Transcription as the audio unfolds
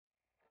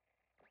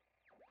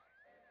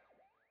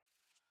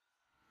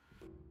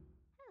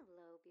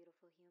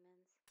beautiful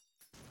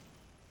humans.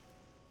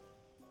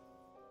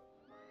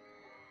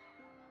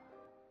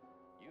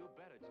 You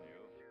bet it's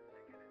new.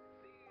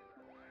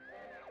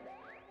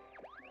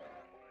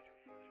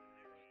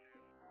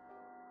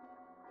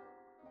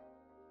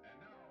 And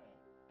now,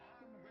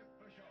 on with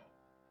the show.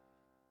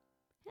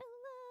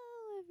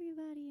 Hello,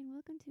 everybody, and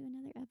welcome to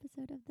another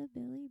episode of the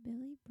Billy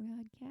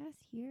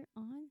broadcast here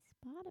on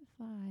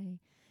Spotify.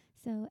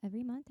 So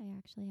every month I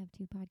actually have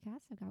two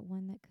podcasts. I've got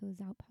one that goes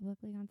out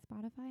publicly on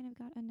Spotify, and I've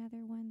got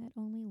another one that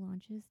only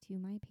launches to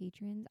my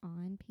patrons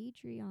on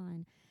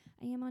Patreon.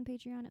 I am on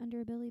Patreon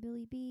under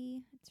Billy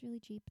B. It's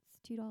really cheap. It's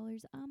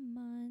 $2 a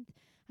month.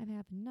 I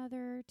have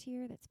another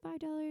tier that's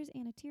 $5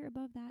 and a tier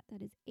above that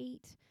that is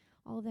 $8.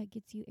 All of that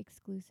gets you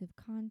exclusive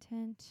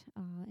content.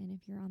 And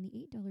if you're on the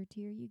 $8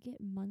 tier, you get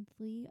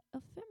monthly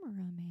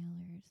ephemera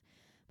mailers.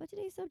 But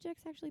today's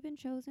subject's actually been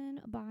chosen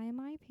by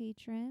my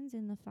patrons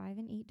in the $5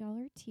 and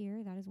 $8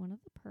 tier. That is one of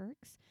the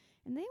perks.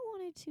 And they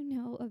wanted to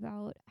know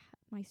about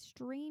my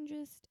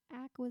strangest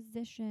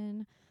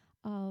acquisition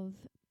of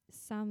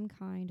some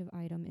kind of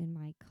item in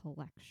my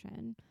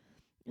collection.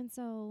 And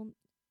so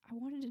I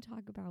wanted to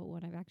talk about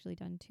what I've actually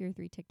done 2 or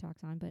 3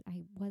 TikToks on, but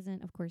I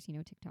wasn't, of course,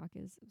 TikTok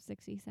is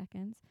 60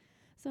 seconds.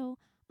 So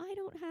I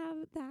don't have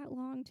that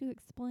long to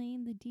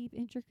explain the deep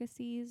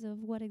intricacies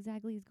of what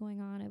exactly is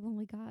going on. I've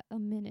only got a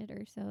minute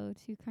or so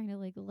to kind of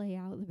lay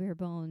out the bare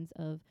bones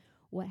of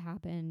what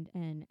happened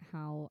and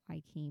how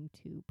I came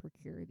to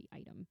procure the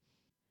item.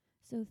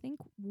 So think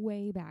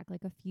way back,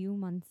 like a few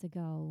months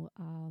ago,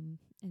 and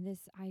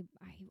this, I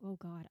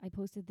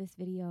posted this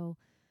video,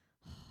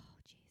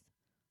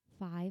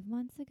 5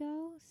 months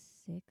ago,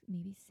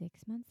 maybe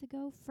 6 months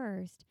ago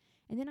first.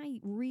 And then I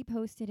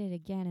reposted it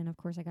again. And of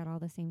course, I got all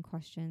the same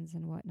questions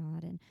and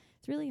whatnot. And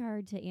it's really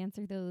hard to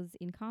answer those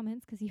in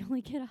comments because you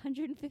only get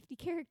 150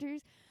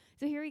 characters.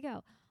 So here we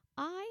go.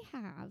 I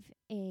have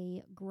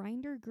a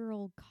Grinder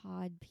Girl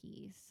cod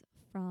piece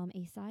from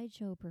a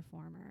sideshow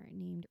performer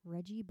named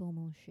Reggie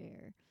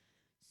Beaumoncher.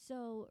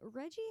 So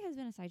Reggie has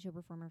been a sideshow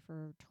performer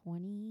for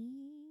 20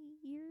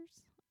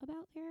 years,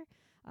 about there.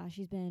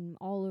 She's been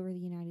all over the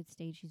United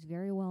States. She's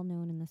very well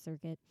known in the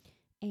circuit.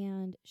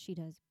 And she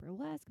does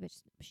burlesque, but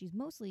she's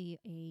mostly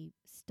a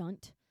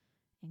stunt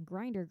and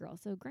grinder girl.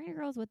 So grinder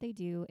girls, what they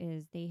do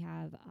is they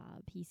have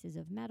pieces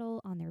of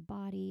metal on their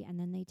body, and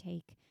then they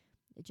take,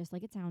 just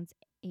like it sounds,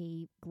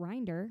 a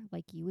grinder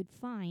like you would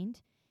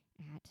find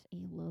at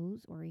a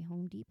Lowe's or a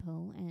Home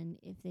Depot, and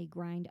if they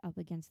grind up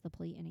against the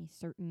plate in a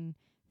certain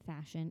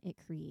fashion, it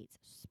creates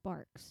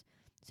sparks.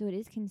 So it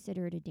is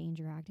considered a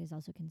danger act. It is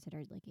also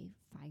considered like a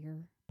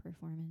fire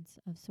performance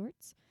of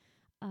sorts.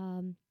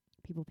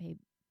 People pay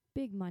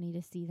big money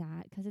to see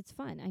that because it's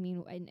fun. I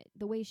mean, and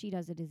the way she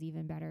does it is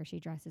even better. She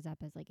dresses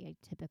up as like a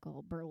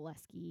typical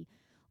burlesque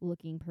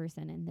looking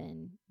person and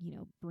then,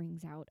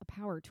 brings out a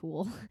power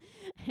tool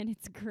and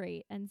it's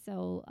great. And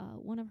so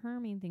one of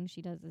her main things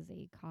she does is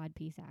a cod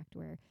piece act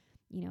where,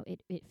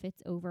 it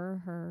fits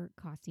over her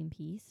costume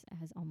piece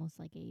as almost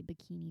like a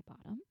bikini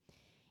bottom.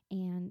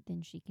 And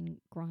then she can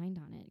grind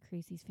on it. It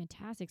creates these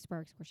fantastic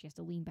sparks. Of course, she has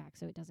to lean back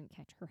so it doesn't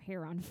catch her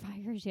hair on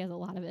fire. She has a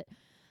lot of it.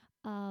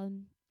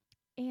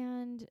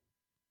 And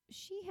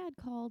she had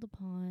called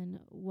upon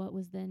what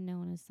was then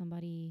known as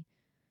somebody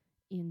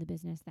in the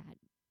business that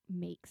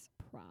makes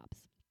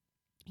props.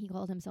 He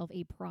called himself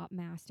a prop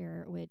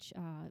master, which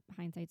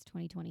hindsight's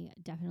 2020,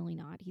 definitely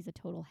not. He's a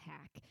total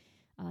hack.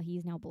 He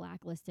is now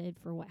blacklisted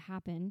for what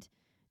happened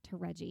to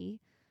Reggie.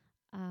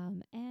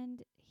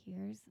 And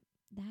here's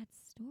that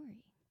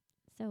story.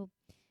 So,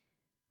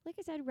 like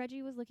I said,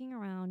 Reggie was looking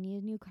around,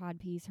 needed a new cod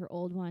piece. Her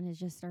old one has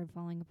just started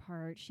falling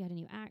apart. She had a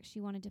new act she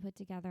wanted to put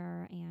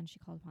together, and she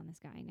called upon this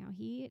guy. Now,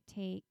 he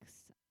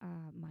takes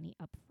money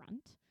up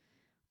front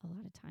a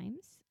lot of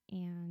times,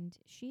 and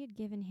she had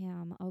given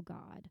him, a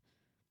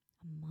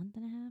month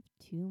and a half,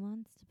 2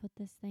 months to put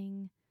this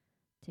thing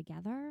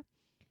together.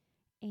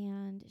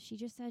 And she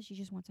just said she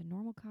just wants a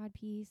normal cod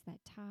piece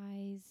that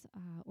ties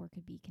or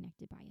could be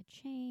connected by a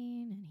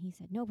chain. And he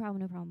said, no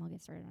problem. I'll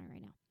get started on it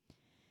right now.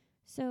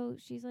 So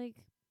she's like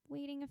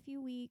waiting a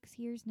few weeks,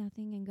 hears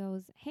nothing, and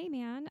goes, hey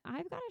man,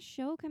 I've got a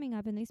show coming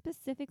up and they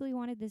specifically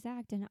wanted this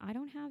act and I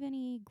don't have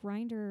any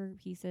grinder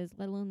pieces,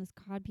 let alone this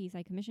cod piece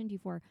I commissioned you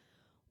for.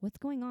 What's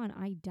going on?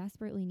 I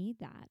desperately need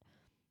that.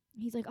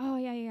 He's like, oh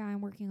yeah,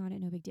 I'm working on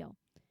it, no big deal.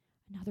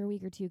 Another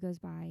week or two goes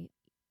by,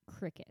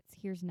 crickets,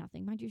 here's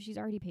nothing. Mind you, she's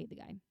already paid the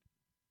guy.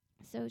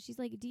 So she's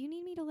like, do you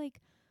need me to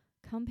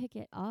come pick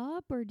it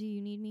up, or what do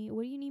you need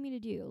me to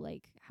do?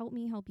 Help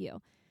me help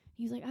you.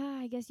 He's like,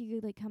 I guess you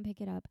could come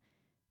pick it up.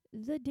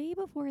 The day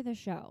before the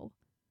show,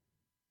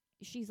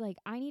 she's like,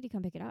 I need to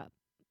come pick it up.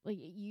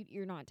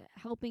 You're not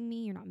helping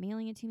me. You're not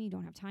mailing it to me. You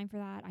don't have time for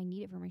that. I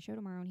need it for my show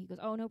tomorrow. And he goes,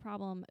 oh, no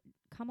problem.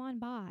 Come on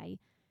by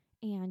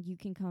and you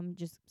can come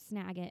just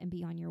snag it and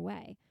be on your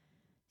way.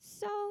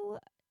 So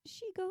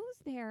she goes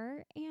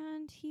there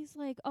and he's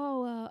like,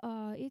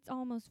 it's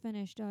almost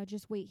finished.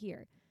 Just wait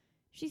here.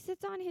 She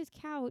sits on his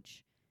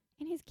couch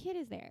and his kid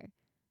is there.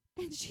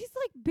 And she's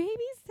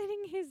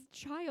babysitting his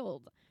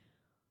child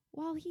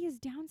while he is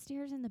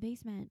downstairs in the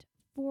basement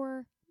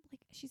for,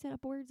 like she said,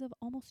 upwards of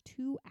almost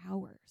 2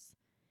 hours,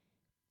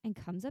 and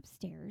comes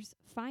upstairs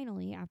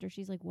finally after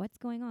she's like, what's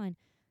going on?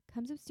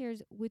 Comes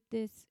upstairs with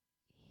this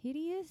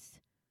hideous,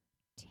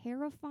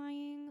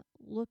 terrifying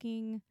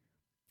looking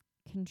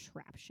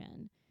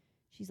contraption.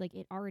 She's like,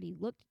 it already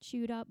looked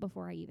chewed up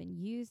before I even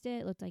used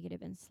it. It looked like it had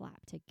been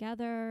slapped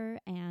together,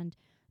 and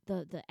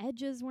the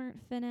edges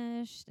weren't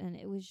finished, and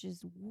it was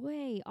just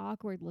way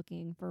awkward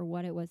looking for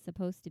what it was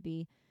supposed to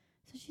be.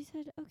 So she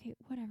said, okay,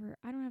 whatever.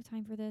 I don't have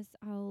time for this.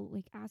 I'll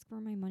like ask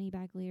for my money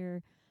back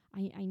later.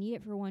 I need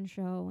it for one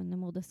show, and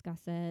then we'll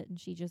discuss it. And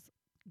she just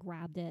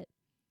grabbed it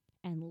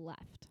and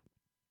left.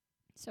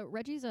 So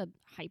Reggie's a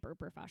hyper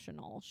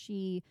professional.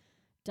 She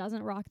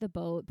doesn't rock the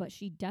boat, but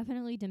she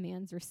definitely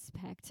demands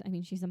respect. I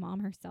mean, she's a mom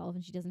herself,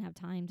 and she doesn't have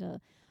time to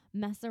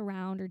mess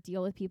around or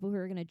deal with people who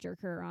are going to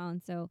jerk her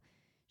around. So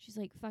she's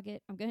like, fuck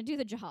it, I'm going to do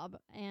the job,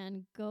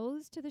 and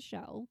goes to the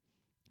show.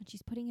 And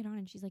she's putting it on,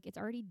 and she's like, it's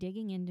already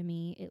digging into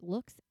me. It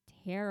looks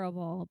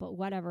terrible, but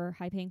whatever.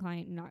 High-paying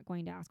client, not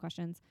going to ask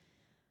questions.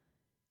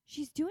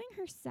 She's doing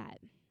her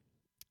set,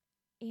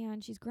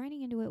 and she's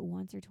grinding into it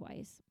once or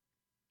twice.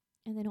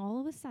 And then all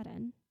of a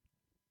sudden,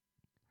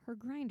 her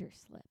grinder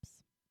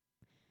slips.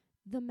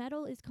 The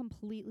metal is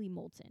completely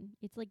molten.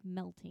 It's like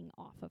melting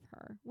off of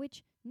her,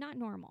 which not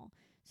normal.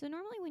 So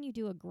normally when you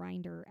do a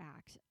grinder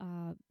act,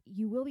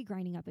 you will be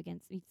grinding up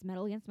against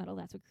metal against metal.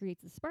 That's what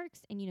creates the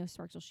sparks, and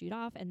sparks will shoot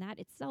off, and that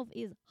itself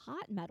is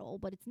hot metal,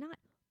 but it's not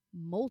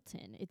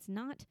molten. It's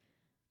not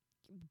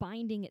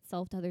binding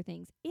itself to other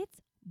things.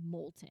 It's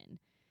molten,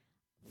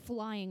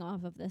 flying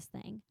off of this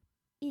thing.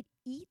 It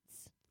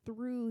eats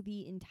through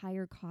the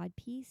entire cod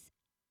piece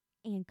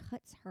and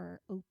cuts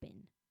her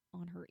open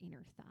on her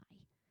inner thigh.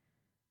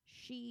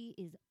 She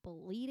is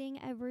bleeding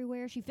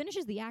everywhere. She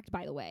finishes the act,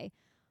 by the way.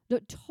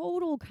 The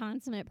total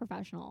consummate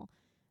professional.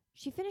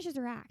 She finishes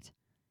her act.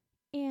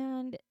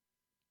 And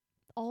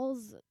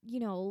all's,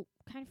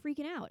 kind of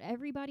freaking out.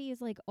 Everybody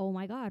is like, oh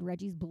my God,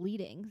 Reggie's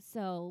bleeding.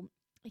 So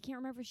I can't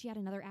remember if she had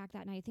another act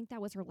that night. I think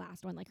that was her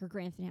last one, like her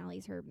grand finale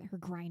is her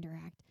grinder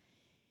act.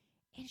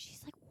 And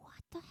she's like,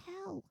 what the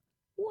hell?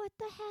 What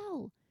the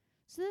hell?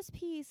 So this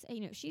piece,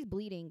 she's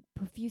bleeding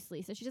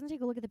profusely. So she doesn't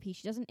take a look at the piece.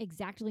 She doesn't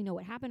exactly know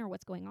what happened or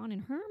what's going on. In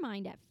her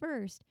mind at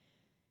first,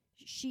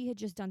 she had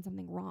just done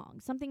something wrong.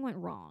 Something went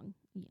wrong.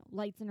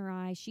 Lights in her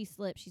eyes. She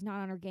slipped. She's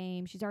not on her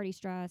game. She's already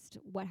stressed,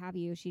 what have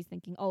you. She's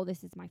thinking, oh,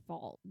 this is my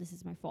fault. This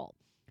is my fault.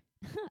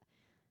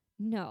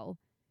 No.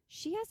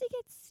 She has to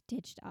get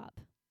stitched up.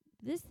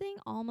 This thing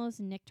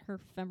almost nicked her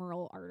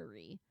femoral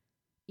artery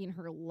in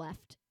her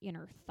left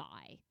inner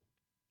thigh.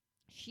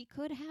 She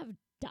could have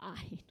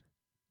died.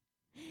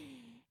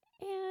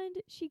 And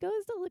she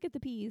goes to look at the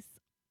piece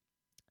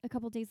a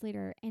couple days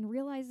later and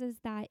realizes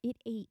that it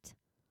ate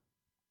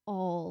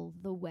all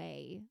the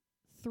way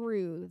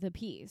through the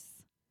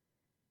piece.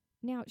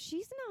 Now,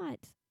 she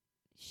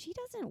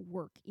doesn't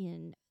work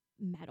in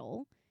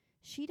metal.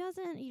 She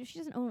doesn't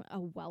own a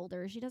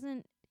welder.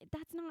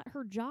 That's not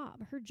her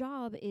job. Her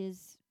job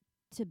is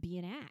to be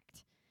an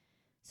act.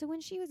 So when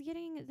she was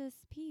getting this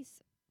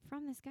piece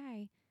from this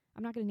guy,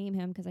 I'm not going to name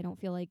him because I don't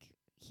feel like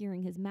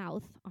hearing his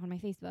mouth on my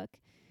Facebook.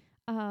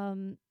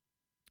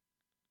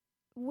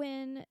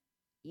 When,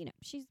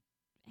 she's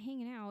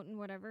hanging out and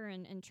whatever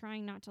and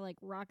trying not to like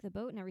rock the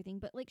boat and everything,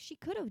 but like she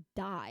could have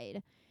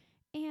died.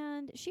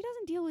 And she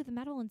doesn't deal with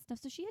metal and stuff,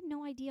 so she had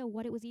no idea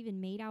what it was even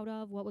made out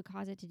of, what would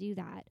cause it to do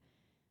that.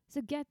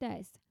 So get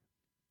this.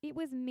 It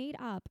was made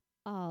up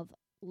of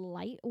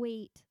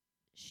lightweight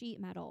sheet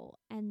metal,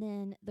 and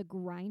then the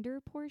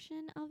grinder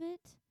portion of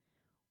it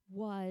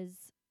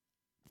was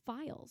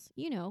files,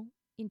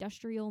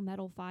 industrial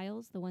metal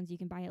files, the ones you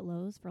can buy at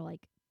Lowe's for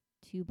like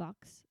 $2,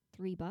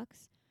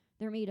 $3.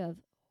 They're made of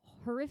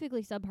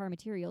horrifically subpar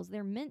materials.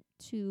 They're meant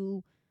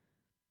to,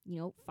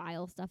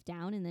 file stuff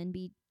down and then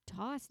be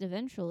tossed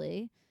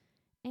eventually.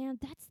 And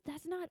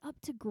that's not up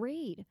to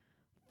grade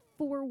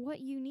for what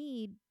you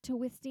need to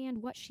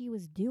withstand what she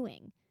was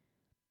doing.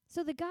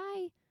 So the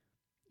guy,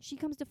 she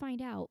comes to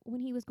find out,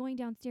 when he was going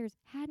downstairs,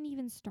 hadn't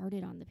even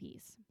started on the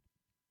piece.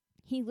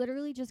 He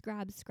literally just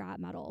grabbed scrap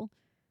metal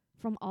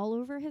from all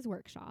over his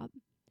workshop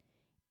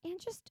and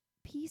just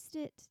pieced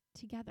it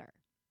together.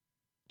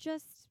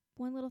 Just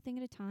one little thing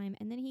at a time.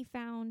 And then he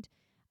found,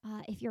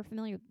 if you're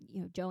familiar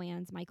with,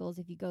 Joann's, Michael's,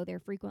 if you go there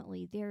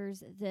frequently,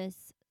 there's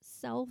this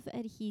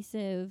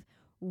self-adhesive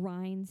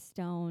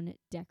rhinestone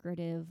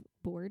decorative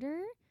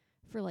border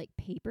for like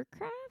paper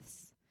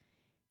crafts.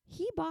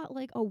 He bought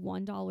like a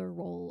 $1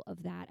 roll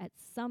of that at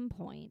some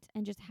point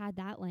and just had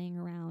that laying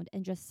around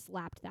and just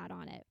slapped that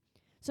on it.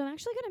 So I'm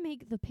actually going to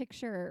make the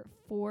picture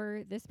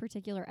for this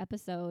particular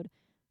episode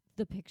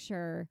the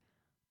picture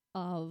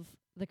of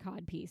the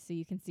cod piece so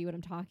you can see what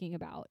I'm talking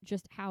about,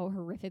 just how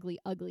horrifically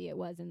ugly it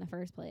was in the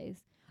first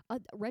place.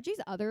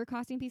 Reggie's other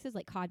costume pieces,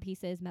 like cod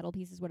pieces, metal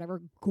pieces,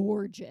 whatever,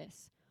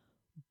 gorgeous,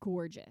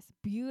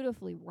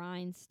 beautifully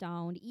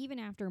rhinestoned, even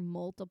after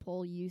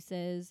multiple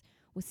uses,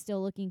 was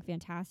still looking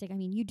fantastic. I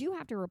mean, you do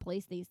have to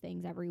replace these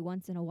things every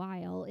once in a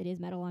while. It is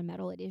metal on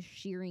metal. It is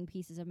shearing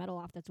pieces of metal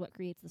off. That's what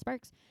creates the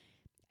sparks.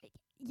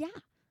 Yeah.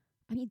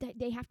 I mean,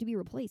 they have to be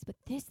replaced, but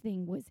this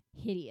thing was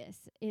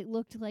hideous. It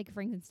looked like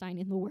Frankenstein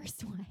in the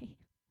worst way.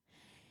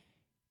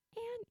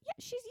 And yeah,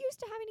 she's used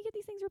to having to get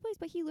these things replaced,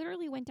 but he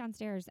literally went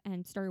downstairs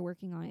and started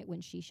working on it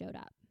when she showed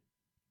up.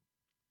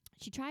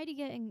 She tried to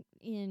get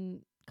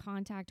in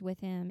contact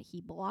with him.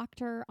 He blocked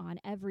her on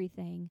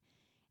everything.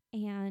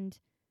 And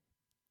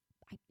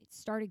it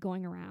started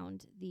going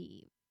around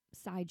the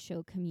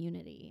sideshow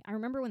community. I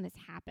remember when this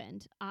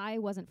happened, I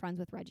wasn't friends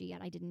with Reggie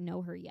yet. I didn't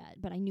know her yet,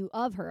 but I knew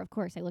of her. Of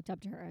course, I looked up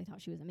to her. I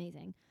thought she was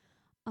amazing.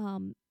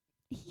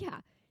 Yeah,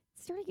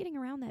 started getting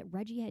around that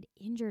Reggie had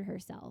injured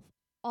herself.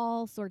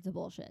 All sorts of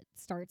bullshit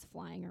starts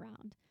flying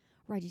around.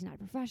 Reggie's not a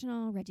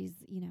professional.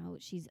 Reggie's,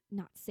 she's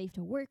not safe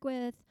to work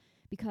with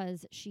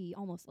because she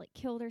almost like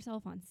killed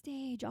herself on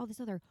stage. All this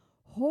other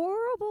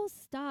horrible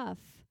stuff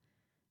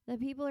that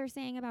people are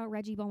saying about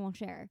Reggie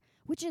Beaumoncher,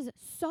 which is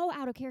so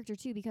out of character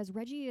too, because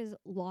Reggie is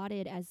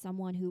lauded as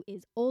someone who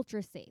is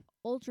ultra safe,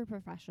 ultra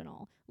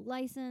professional,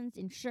 licensed,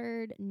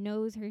 insured,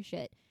 knows her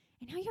shit.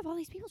 And now you have all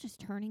these people just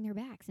turning their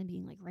backs and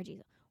being like,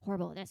 Reggie's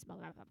horrible at this, blah,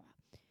 blah, blah,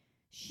 blah.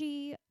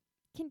 She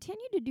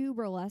continued to do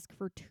burlesque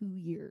for 2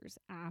 years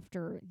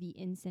after the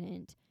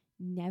incident,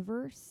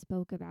 never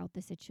spoke about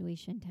the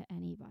situation to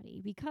anybody,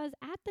 because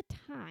at the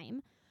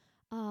time,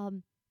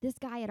 this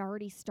guy had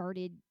already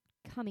started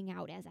coming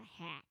out as a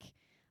hack.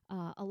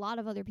 A lot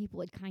of other people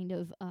had kind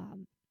of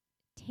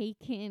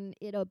taken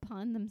it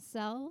upon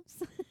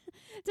themselves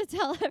to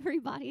tell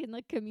everybody in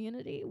the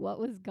community what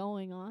was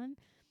going on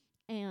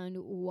and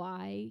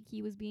why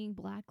he was being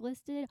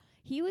blacklisted.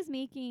 He was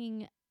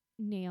making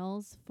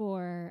nails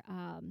for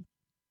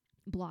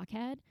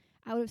Blockhead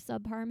out of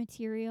subpar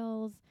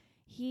materials.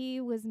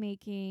 He was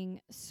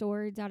making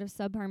swords out of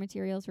subpar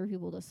materials for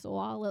people to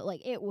swallow.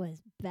 Like, it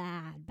was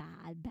bad,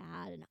 bad,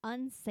 bad. An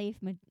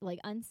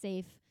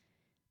unsafe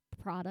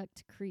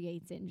product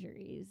creates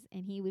injuries.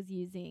 And he was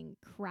using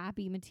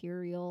crappy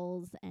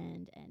materials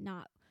and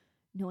not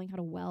knowing how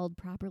to weld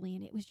properly.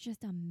 And it was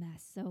just a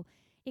mess. So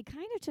it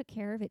kind of took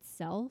care of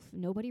itself.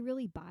 Nobody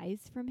really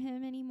buys from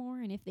him anymore.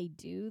 And if they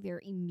do,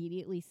 they're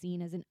immediately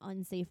seen as an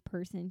unsafe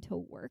person to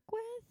work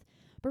with.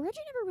 But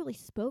Reggie never really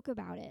spoke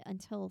about it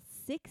until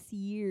 6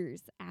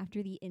 years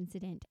after the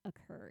incident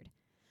occurred.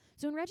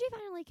 So when Reggie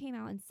finally came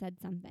out and said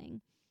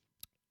something,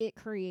 it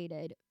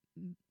created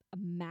a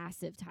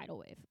massive tidal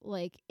wave.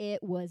 Like,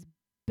 it was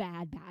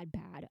bad, bad,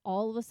 bad.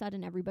 All of a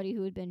sudden, everybody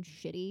who had been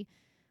shitty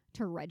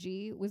to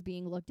Reggie was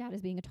being looked at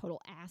as being a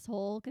total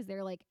asshole, because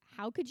they're like,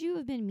 how could you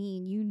have been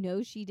mean? You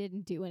know she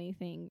didn't do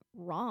anything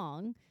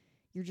wrong.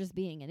 You're just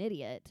being an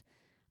idiot.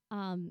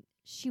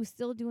 She was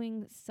still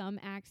doing some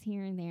acts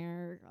here and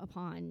there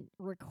upon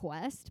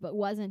request, but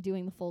wasn't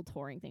doing the full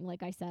touring thing.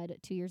 Like I said,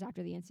 2 years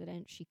after the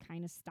incident, she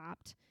kind of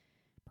stopped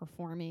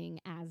performing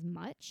as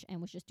much and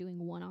was just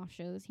doing one-off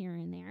shows here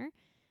and there.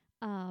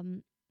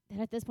 And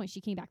at this point,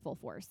 she came back full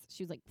force.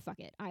 She was like, fuck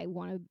it. I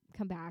want to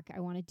come back. I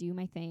want to do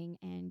my thing.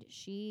 And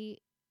she,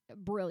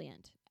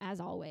 brilliant,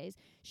 as always.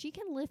 She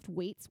can lift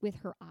weights with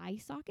her eye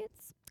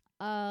sockets.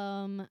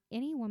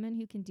 Any woman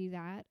who can do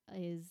that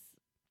is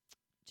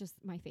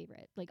just my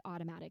favorite, like,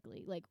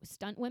 automatically. Like,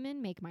 stunt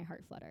women make my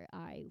heart flutter.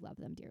 I love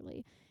them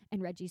dearly.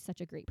 And Reggie's such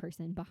a great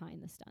person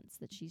behind the stunts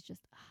that she's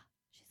just,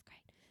 she's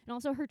great. And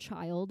also her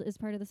child is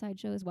part of the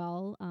sideshow as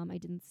well. I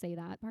didn't say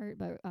that part,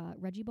 but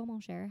Reggie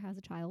Beaumoncher has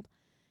a child,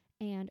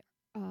 and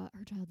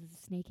her child is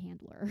a snake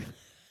handler,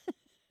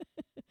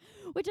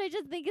 which I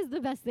just think is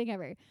the best thing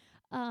ever.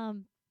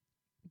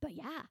 But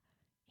yeah,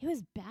 it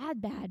was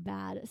bad, bad,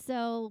 bad.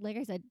 So, like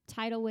I said,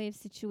 tidal wave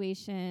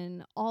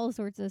situation, all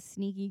sorts of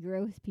sneaky,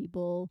 gross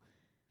people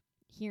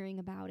hearing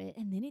about it,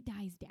 and then it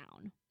dies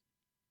down.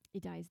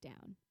 It dies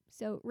down.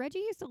 So Reggie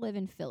used to live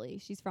in Philly.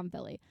 She's from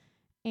Philly.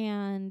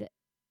 And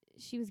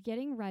she was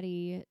getting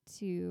ready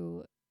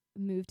to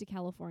move to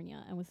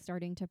California and was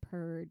starting to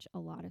purge a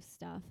lot of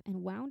stuff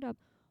and wound up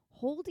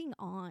holding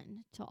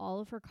on to all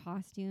of her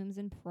costumes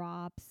and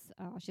props.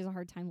 She has a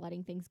hard time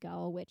letting things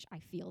go, which I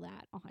feel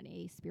that on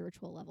a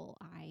spiritual level.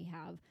 I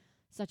have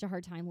such a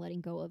hard time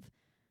letting go of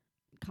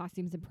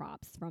costumes and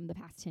props from the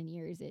past 10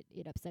 years. It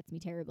upsets me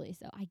terribly.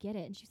 So I get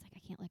it. And she's like,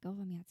 I can't let go of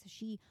them yet. So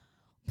she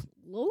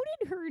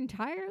loaded her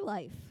entire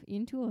life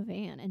into a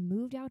van and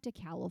moved out to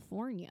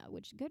California,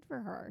 which good for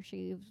her.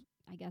 She,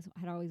 I guess,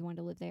 had always wanted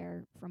to live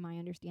there from my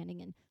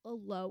understanding. And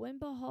lo and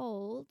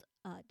behold,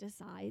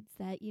 decides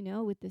that,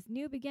 with this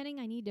new beginning,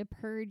 I need to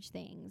purge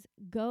things.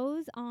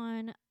 Goes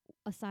on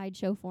a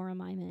sideshow forum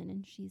I'm in,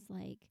 and she's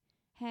like,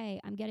 hey,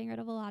 I'm getting rid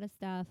of a lot of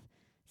stuff.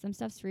 Some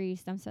stuff's free.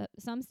 Some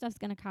stuff's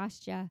going to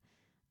cost you.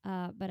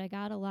 But I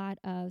got a lot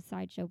of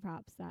sideshow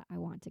props that I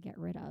want to get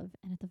rid of.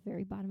 And at the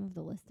very bottom of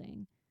the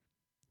listing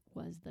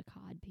was the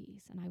cod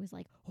piece. And I was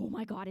like, oh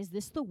my God, is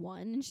this the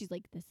one? And she's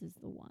like, this is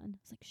the one. I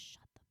was like,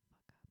 shut the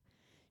fuck up.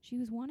 She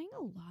was wanting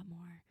a lot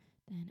more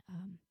than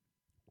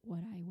what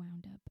I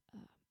wound up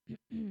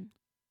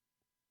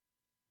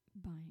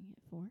buying it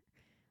for.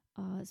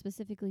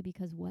 Specifically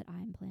because what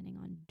I'm planning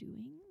on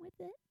doing with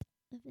it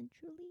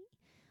eventually.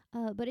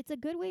 But it's a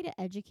good way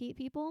to educate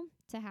people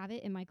to have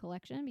it in my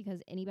collection,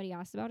 because anybody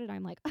asks about it,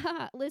 I'm like,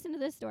 listen to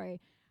this story.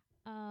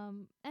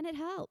 And it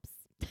helps.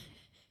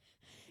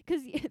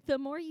 Because the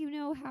more you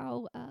know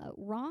how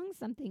wrong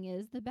something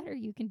is, the better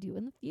you can do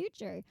in the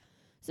future.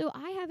 So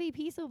I have a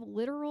piece of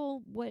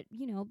literal,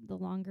 the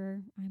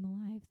longer I'm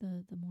alive,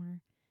 the more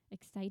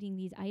exciting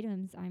these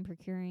items I'm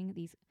procuring.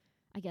 These,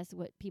 I guess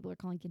what people are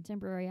calling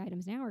contemporary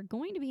items now, are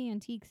going to be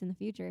antiques in the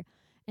future.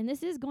 And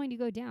this is going to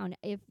go down.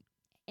 If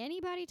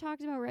anybody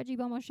talks about Reggie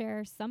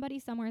Beaumarchais, somebody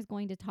somewhere is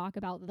going to talk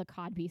about the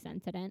codpiece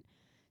incident.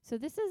 So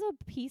this is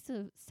a piece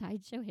of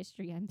sideshow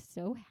history I'm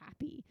so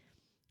happy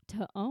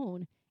to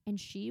own. And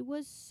she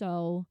was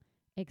so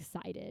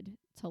excited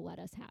to let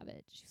us have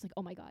it. She was like,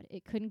 oh my God,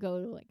 it couldn't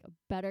go to like a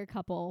better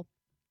couple.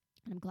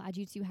 And I'm glad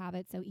you two have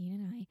it. So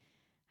Ian and I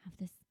have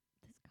this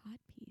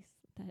codpiece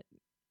that,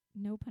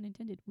 no pun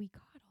intended, we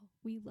coddle.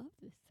 We love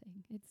this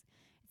thing.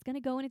 It's going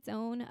to go in its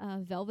own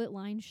velvet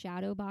lined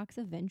shadow box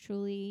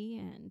eventually.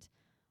 And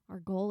our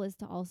goal is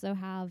to also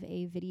have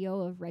a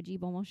video of Reggie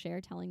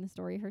Beaumarchais telling the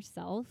story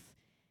herself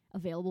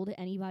available to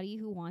anybody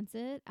who wants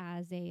it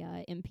as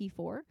a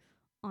MP4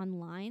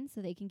 online,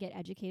 so they can get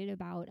educated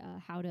about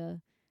how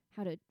to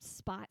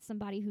spot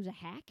somebody who's a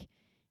hack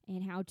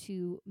and how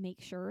to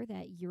make sure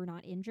that you're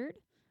not injured.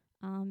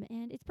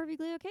 And it's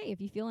perfectly okay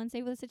if you feel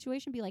unsafe with a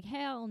situation. Be like,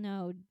 hell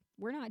no,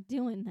 we're not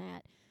doing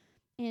that.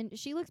 And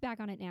she looks back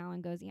on it now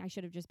and goes, yeah, I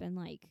should have just been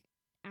like,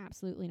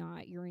 absolutely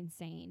not, you're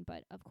insane.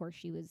 But of course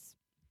she was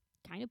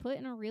kind of put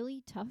in a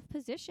really tough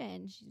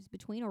position. She's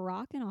between a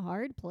rock and a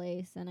hard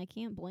place, and I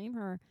can't blame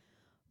her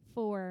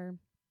for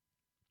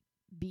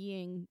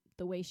being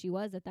the way she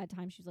was at that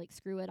time. She's like,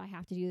 screw it, I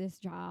have to do this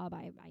job.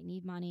 I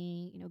need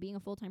money. Being a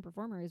full-time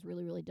performer is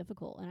really, really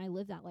difficult. And I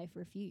lived that life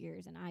for a few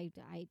years, and I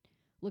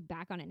look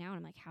back on it now and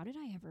I'm like, how did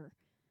I ever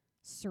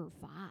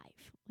survive?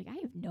 Like, I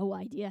have no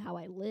idea how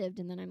I lived.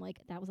 And then I'm like,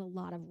 that was a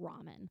lot of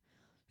ramen.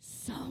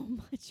 So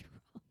much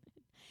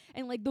ramen.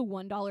 And like the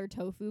 $1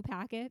 tofu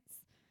packets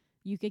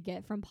you could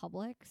get from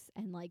Publix,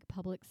 and like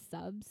Publix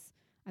subs,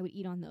 I would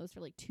eat on those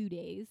for like 2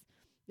 days.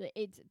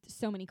 It's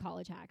so many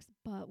college hacks.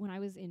 But when I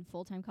was in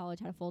full-time college,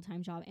 had a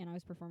full-time job, and I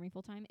was performing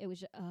full-time, it was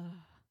just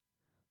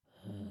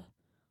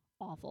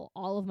awful.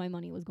 All of my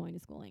money was going to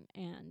schooling,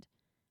 and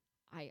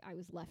I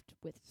was left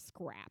with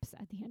scraps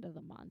at the end of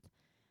the month.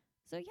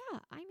 So yeah,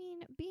 I mean,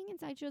 being in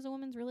sideshow as a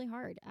woman's really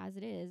hard as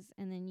it is.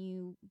 And then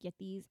you get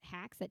these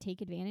hacks that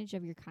take advantage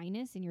of your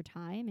kindness and your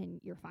time and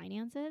your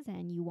finances,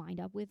 and you wind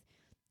up with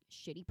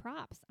shitty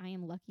props. I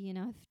am lucky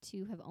enough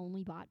to have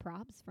only bought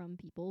props from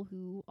people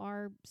who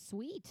are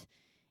sweet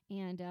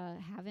and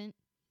haven't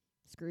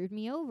screwed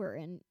me over.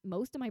 And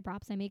most of my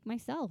props I make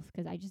myself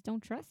because I just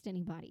don't trust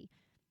anybody.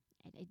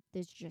 And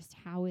it's just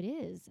how it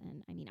is.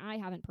 And I mean, I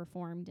haven't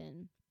performed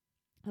in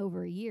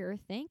over a year,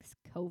 thanks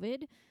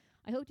COVID.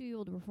 I hope to be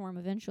able to perform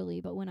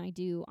eventually, but when I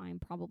do, I'm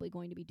probably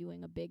going to be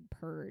doing a big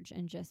purge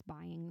and just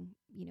buying,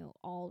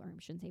 or I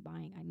shouldn't say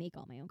buying, I make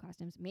all my own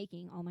costumes,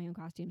 making all my own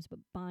costumes, but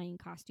buying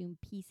costume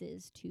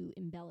pieces to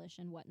embellish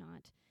and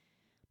whatnot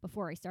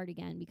before I start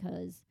again,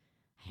 because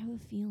I have a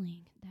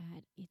feeling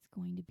that it's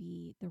going to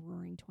be the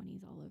roaring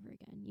 20s all over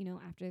again.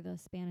 After the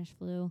Spanish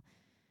flu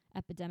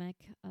epidemic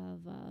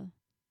of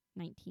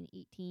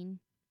 1918,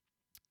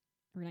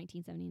 or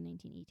 1970 and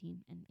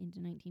 1918 and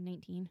into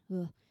 1919.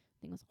 Ugh, I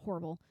think it was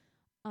horrible.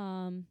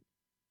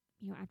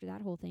 After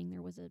that whole thing,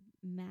 there was a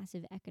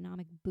massive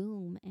economic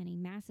boom and a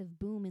massive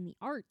boom in the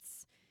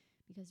arts,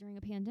 because during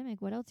a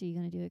pandemic, what else are you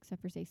going to do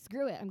except for say,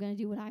 screw it, I'm going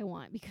to do what I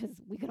want, because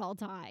we could all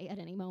die at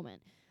any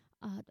moment.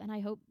 And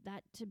I hope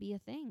that to be a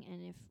thing.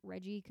 And if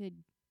Reggie could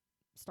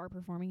start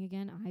performing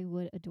again, I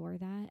would adore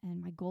that. And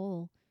my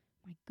goal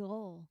is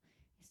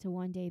to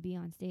one day be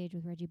on stage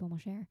with Reggie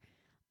Beaumarchais.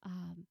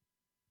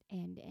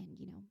 And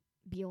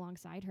be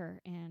alongside her.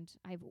 And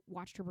I've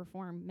watched her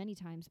perform many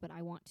times, but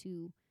I want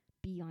to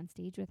be on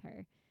stage with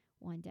her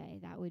one day.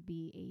 That would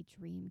be a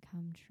dream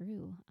come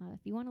true.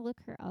 If you want to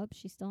look her up,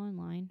 she's still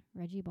online,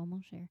 Reggie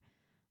Beaumarchais.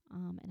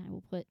 And I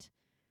will put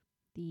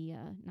the,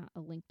 not a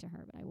link to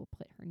her, but I will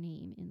put her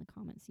name in the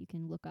comments so you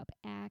can look up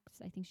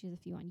acts. I think she has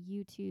a few on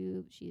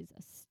YouTube. She's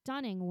a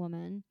stunning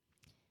woman.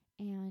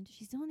 And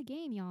she's still in the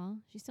game, y'all.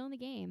 She's still in the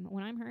game.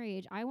 When I'm her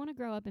age, I want to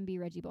grow up and be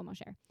Reggie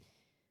Beaumarchais.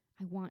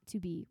 I want to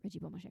be Reggie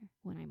Beaumarchais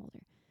when I'm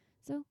older.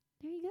 So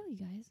there you go, you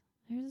guys.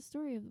 There's a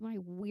story of my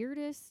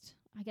weirdest,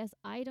 I guess,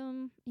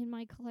 item in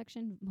my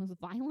collection, most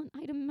violent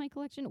item in my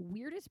collection,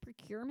 weirdest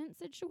procurement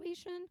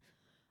situation.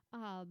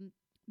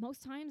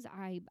 Most times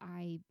I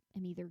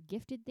am either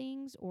gifted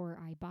things, or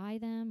I buy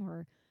them,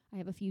 or I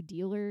have a few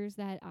dealers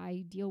that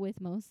I deal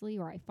with mostly,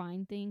 or I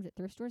find things at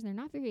thrift stores. And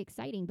they're not very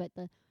exciting, but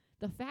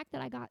the fact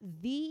that I got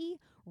the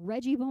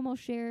Reggie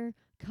Beaumarchais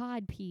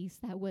cod piece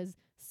that was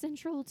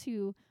central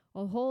to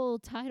a whole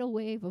tidal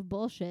wave of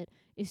bullshit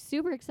is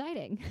super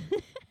exciting.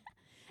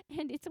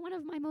 And it's one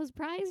of my most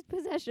prized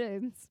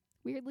possessions.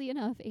 Weirdly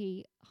enough,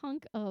 a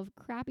hunk of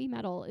crappy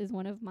metal is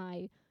one of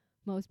my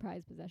most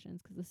prized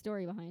possessions because the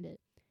story behind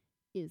it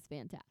is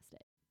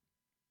fantastic.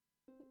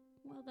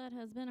 Well, that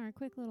has been our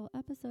quick little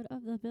episode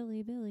of the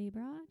Billy Billy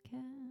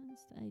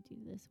broadcast. I do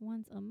this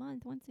once a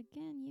month. Once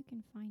again, you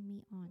can find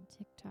me on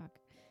TikTok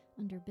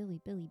under Billy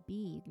Billy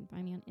B. You can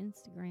find me on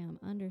Instagram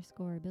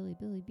 _Billy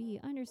Billy B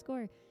 _.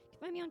 You can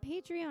find me on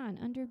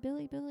Patreon under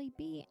Billy Billy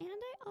B. And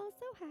I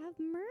also have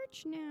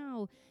merch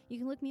now. You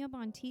can look me up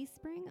on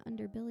Teespring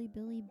under Billy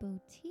Billy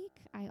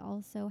Boutique. I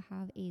also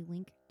have a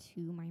link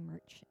to my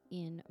merch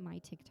in my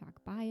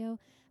TikTok bio,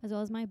 as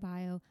well as my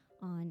bio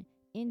on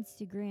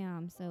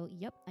Instagram. So,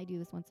 yep, I do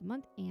this once a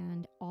month,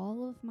 and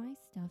all of my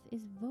stuff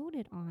is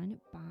voted on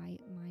by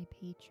my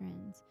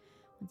patrons.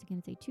 Once again,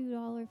 it's a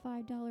 $2,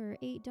 $5, or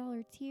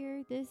 $8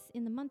 tier. This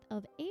in the month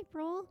of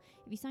April.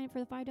 If you sign up for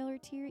the $5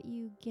 tier,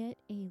 you get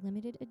a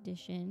limited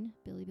edition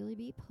Billy Billy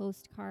B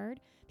postcard.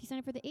 If you sign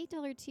up for the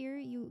 $8 tier,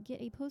 you get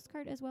a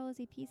postcard as well as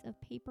a piece of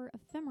paper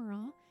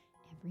ephemera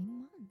every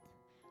month.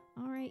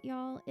 All right,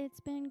 y'all, it's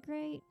been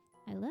great.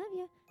 I love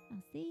you.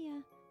 I'll see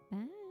ya.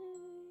 Bye.